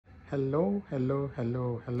Hello,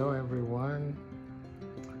 everyone.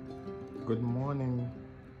 Good morning,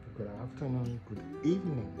 good afternoon, good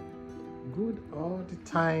evening, good all the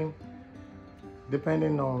time,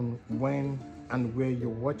 depending on when and where you're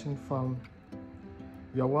watching from.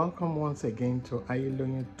 You're welcome once again to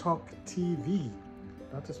Ayeloyin Talk TV.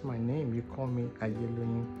 That is my name. You call me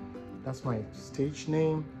Ayeloyin. That's my stage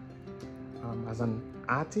name. As an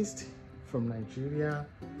artist from Nigeria,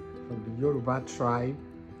 from the Yoruba tribe,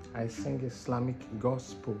 I sing Islamic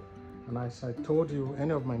gospel. And as I told you,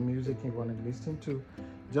 any of my music you want to listen to,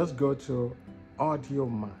 just go to Audio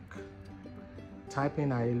Mac. Type in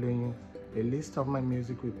Ayeloyin, a list of my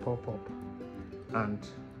music will pop up, and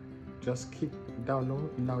just keep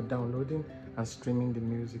downloading and streaming the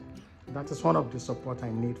music. That is one of the support I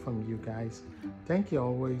need from you guys. Thank you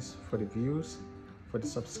always for the views, for the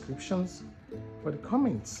subscriptions, for the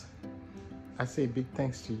comments. I say big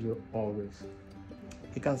thanks to you always.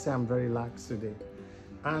 You can say I'm very relaxed today,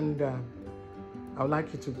 and I would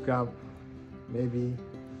like you to grab maybe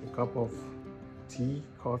a cup of tea,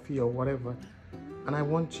 coffee, or whatever, and I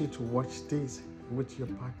want you to watch this with your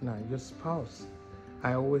partner, your spouse.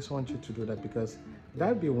 I always want you to do that because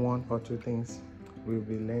that'll be one or two things we'll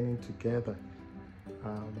be learning together.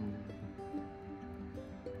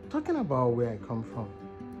 Talking about where I come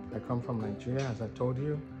from Nigeria, as I told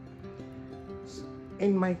you.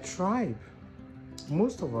 In my tribe,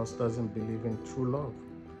 most of us doesn't believe in true love.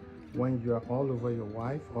 When you are all over your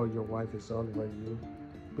wife or your wife is all over you,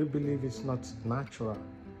 we believe it's not natural.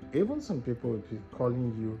 Even some people will be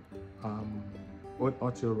calling you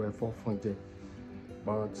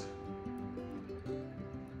but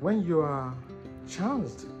when you are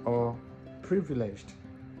chanced or privileged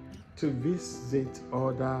to visit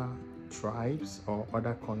other tribes or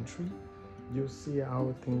other country, you see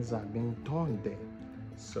how things are being done there.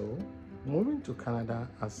 So moving to Canada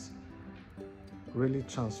has really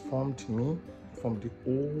transformed me from the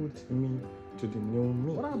old me to the new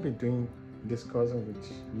me. What I'll be discussing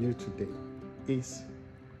with you today is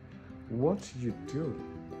what you do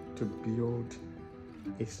to build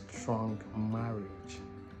a strong marriage.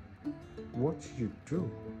 What you do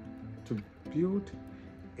to build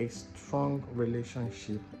a strong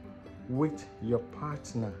relationship with your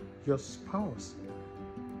partner, your spouse.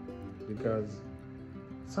 Because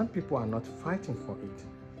some people are not fighting for it.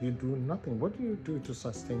 You do nothing. What do you do to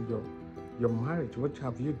sustain your marriage? What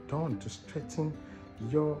have you done to strengthen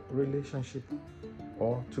your relationship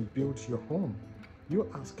or to build your home? You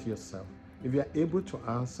ask yourself. If you are able to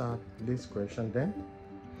answer this question, then.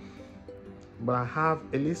 But I have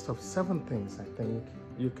a list of 7 things I think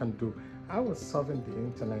you can do. I was surfing the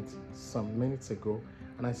internet some minutes ago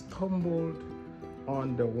and I stumbled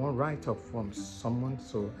on the one write-up from someone,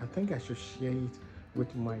 so I think I should share it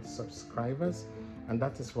with my subscribers, and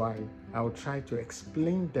that is why I will try to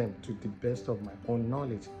explain them to the best of my own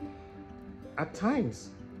knowledge. At times,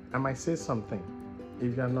 I might say something.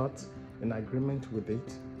 If you are not in agreement with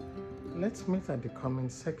it, let's meet at the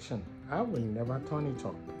comment section. I will never turn it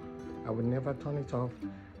off.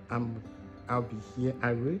 I'll be here.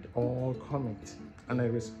 I read all comments and I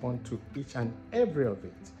respond to each and every of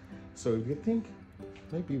it. So if you think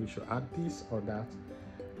maybe we should add this or that,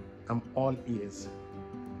 I'm all ears.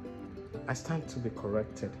 I stand to be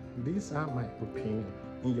corrected. These are my opinion.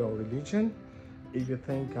 In your religion, if you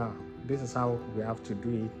think this is how we have to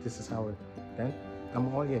do it, this is how then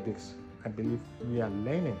I'm all ears. I believe we are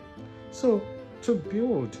learning. So to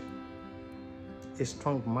build a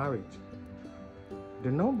strong marriage,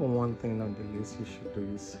 the number one thing on the list you should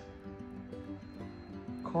do is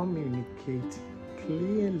communicate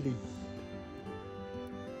clearly.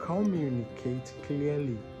 Communicate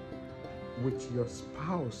clearly with your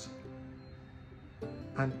spouse,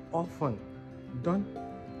 and often don't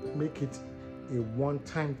make it a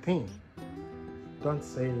one-time thing. Don't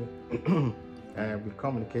say we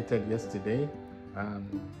communicated yesterday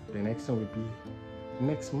and the next one will be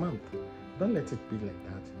next month. Don't let it be like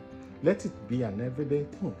that. Let it be an everyday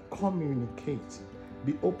thing. Communicate.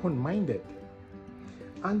 Be open-minded.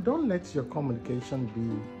 And don't let your communication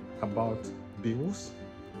be about bills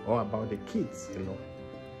or about the kids,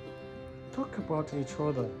 Talk about each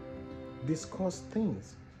other. Discuss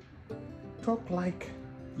things. Talk like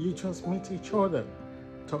you just meet each other.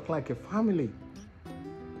 Talk like a family.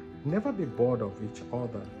 Never be bored of each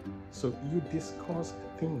other. So you discuss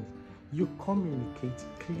things. You communicate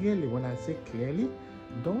clearly. When I say clearly,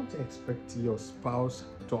 don't expect your spouse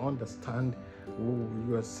to understand what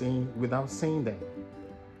you are saying without saying them.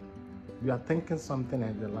 You are thinking something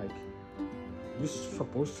and you're like, you're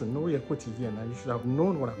supposed to know your quotidian and you should have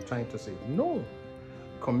known what I'm trying to say. No.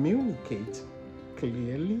 Communicate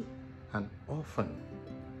clearly and often.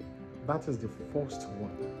 That is the first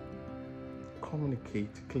one.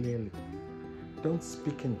 Communicate clearly. Don't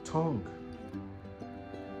speak in tongue.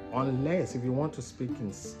 Unless if you want to speak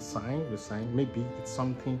in sign, you sign. Maybe it's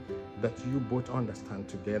something that you both understand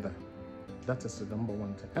together. That is the number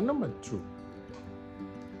one thing. And number two,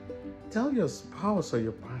 tell your spouse or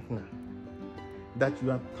your partner that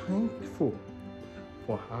you are thankful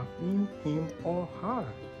for having him or her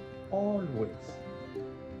always.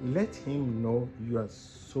 Let him know you are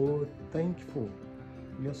so thankful.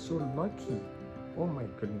 You're so lucky. Oh my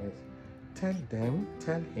goodness. Tell them,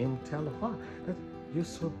 tell him, tell her that you're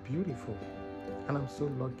so beautiful and I'm so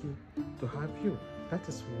lucky to have you. That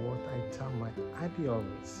is what I tell my Abby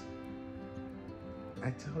always.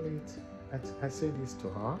 I say this to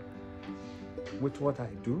her with what I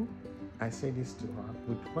do. I say this to her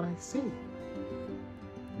with what I say.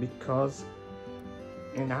 Because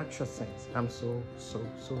in actual sense, I'm so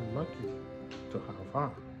lucky to have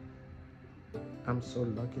her. I'm so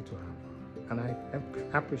lucky to have her. And I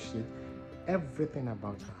appreciate everything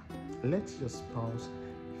about her. Let your spouse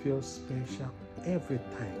feel special every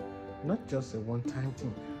time. Not just a one-time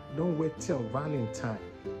thing. Don't wait till Valentine.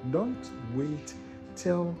 Don't wait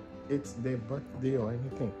till it's their birthday or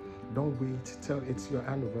anything. Don't wait till it's your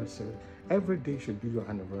anniversary. Every day should be your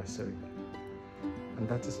anniversary. And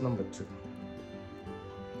that is number two.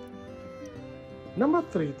 Number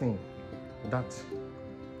three thing that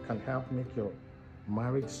can help make your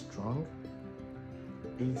marriage strong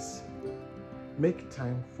is make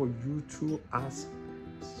time for you two as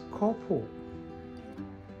couple.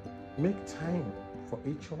 Make time for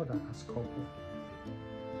each other as couple.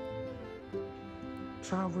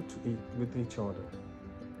 Travel to eat with each other.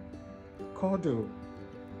 Cuddle.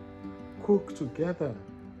 Cook together.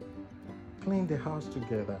 Clean the house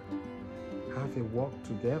together. Have a walk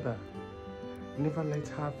together. Never let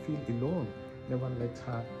her feel alone. Never let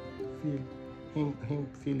her feel him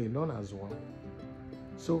feel alone as well.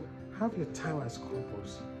 So have your time as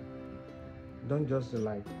couples. Don't just do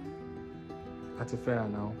like at a fair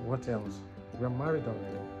now. What else? We're married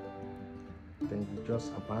already. Then you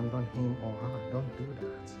just abandon him or her. Don't do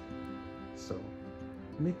that. So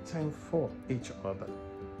make time for each other.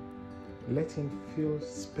 Let him feel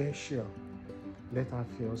special. Let her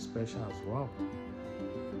feel special as well.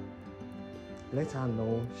 Let her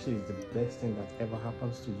know she is the best thing that ever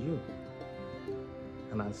happens to you.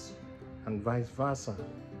 And vice versa.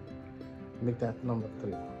 Make that number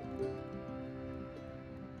three.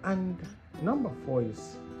 And number four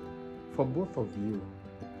is for both of you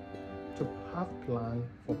to have plan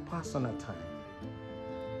for personal time.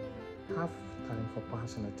 Have time for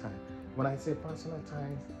personal time. When I say personal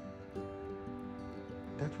time,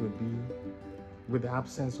 that will be with the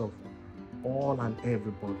absence of all and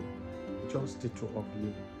everybody. Just the two of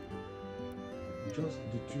you. Just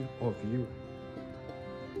the two of you.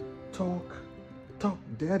 Talk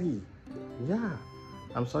dirty. Yeah,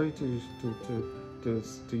 I'm sorry to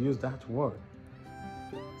use that word.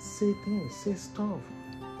 Say things, say stuff.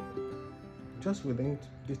 Just within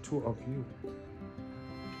the two of you.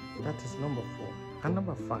 That is number four. And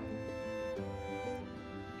number five.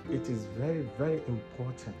 It is very, very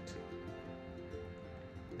important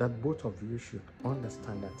that both of you should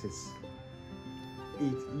understand that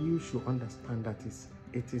you should understand that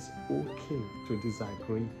it is okay to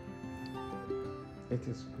disagree. It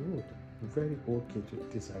is good, very okay to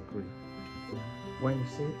disagree. When you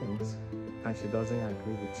say things and she doesn't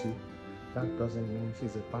agree with you, that doesn't mean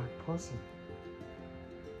she's a bad person.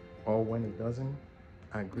 Or when he doesn't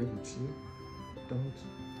agree with you, don't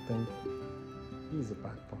think he's a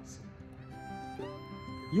bad person.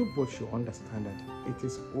 You both should understand that it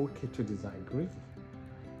is okay to disagree.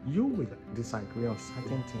 You will disagree on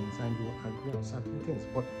certain things and you will agree on certain things,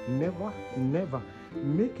 but never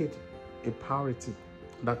make it a priority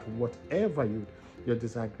that whatever your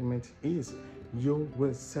disagreement is, you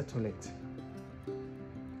will settle it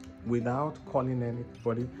without calling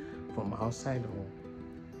anybody from outside home.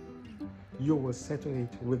 You will settle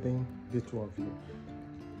it within the two of you.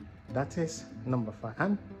 That is number five.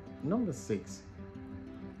 And number six,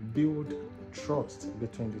 build trust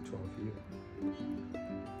between the two of you.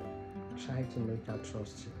 Try to make her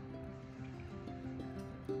trust you.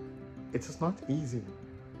 It is not easy.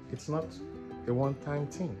 It's not a one-time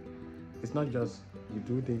thing. It's not just you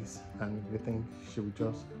do this and you think she will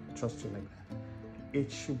just trust you like that.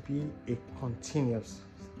 It should be a continuous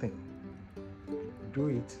thing. Do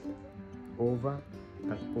it over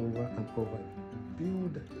and over and over.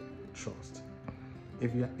 Build trust.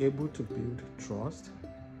 If you are able to build trust,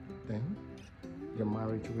 then your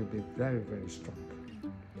marriage will be very, very strong.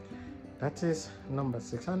 That is number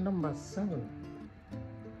 6. And number 7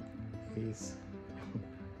 is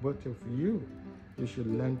both of you should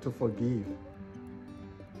learn to forgive.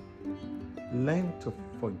 Learn to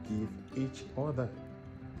forgive each other.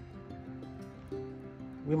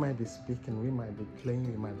 We might be speaking, we might be playing,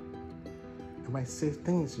 I might say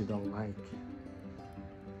things you don't like.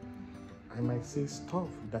 I might say stuff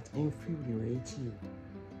that infuriates you.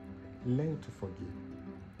 Learn to forgive.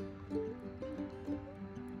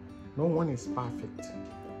 No one is perfect.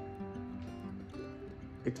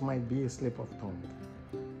 It might be a slip of tongue.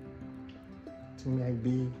 It might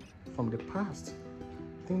be from the past.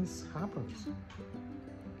 Things happen.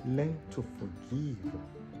 Learn to forgive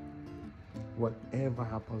whatever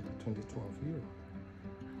happens between the two of you.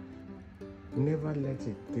 Never let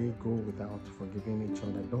a day go without forgiving each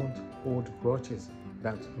other. Don't hold grudges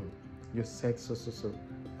that you said so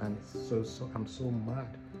and so I'm so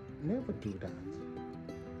mad. Never do that.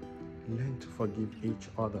 Learn to forgive each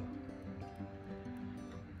other.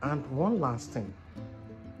 And one last thing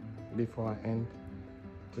before I end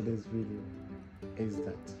today's video is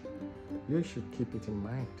that you should keep it in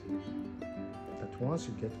mind that once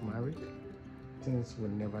you get married, things will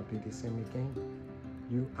never be the same again.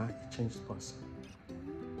 You are a changed person.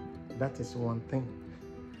 That is one thing.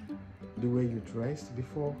 The way you dressed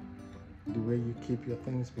before, the way you keep your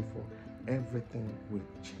things before, everything will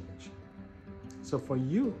change. So for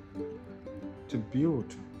you to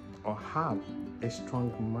build or have a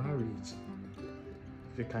strong marriage,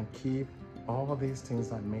 if you can keep all these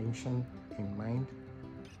things I mentioned in mind,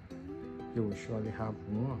 you will surely have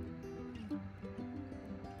one.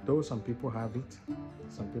 Though some people have it,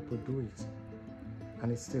 some people do it,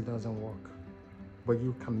 and it still doesn't work. But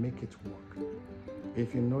you can make it work.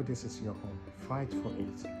 If you know this is your home, fight for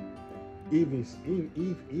it. If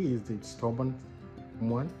he is the stubborn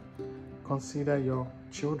one, consider your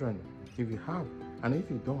children if you have. And if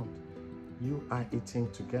you don't, you are a team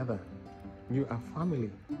together. You are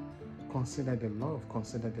family. Consider the love.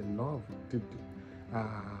 Consider the love.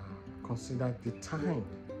 Consider the time.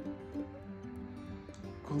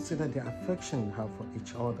 Consider the affection you have for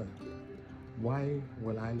each other. Why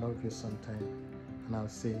will I love you sometime and I'll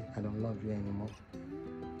say I don't love you anymore?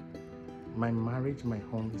 My marriage, my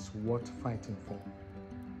home is worth fighting for.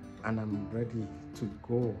 And I'm ready to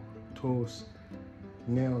go toes,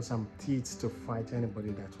 nails and teeth to fight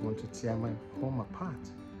anybody that wants to tear my home apart.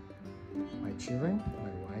 My children,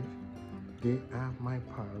 my wife, they are my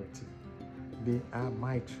priority. They are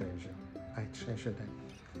my treasure. I treasure them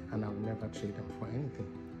and I will never trade them for anything.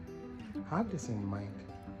 Have this in mind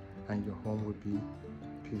and your home will be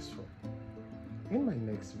peaceful. In my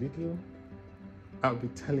next video, I'll be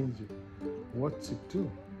telling you what to do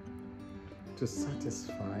to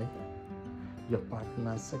satisfy your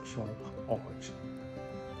partner's sexual urge.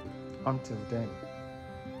 Until then,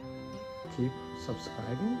 keep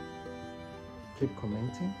subscribing, keep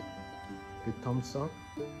commenting, the thumbs up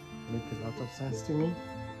make a lot of sense to me,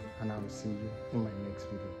 and I will see you in my next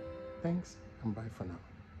video. Thanks and bye for now.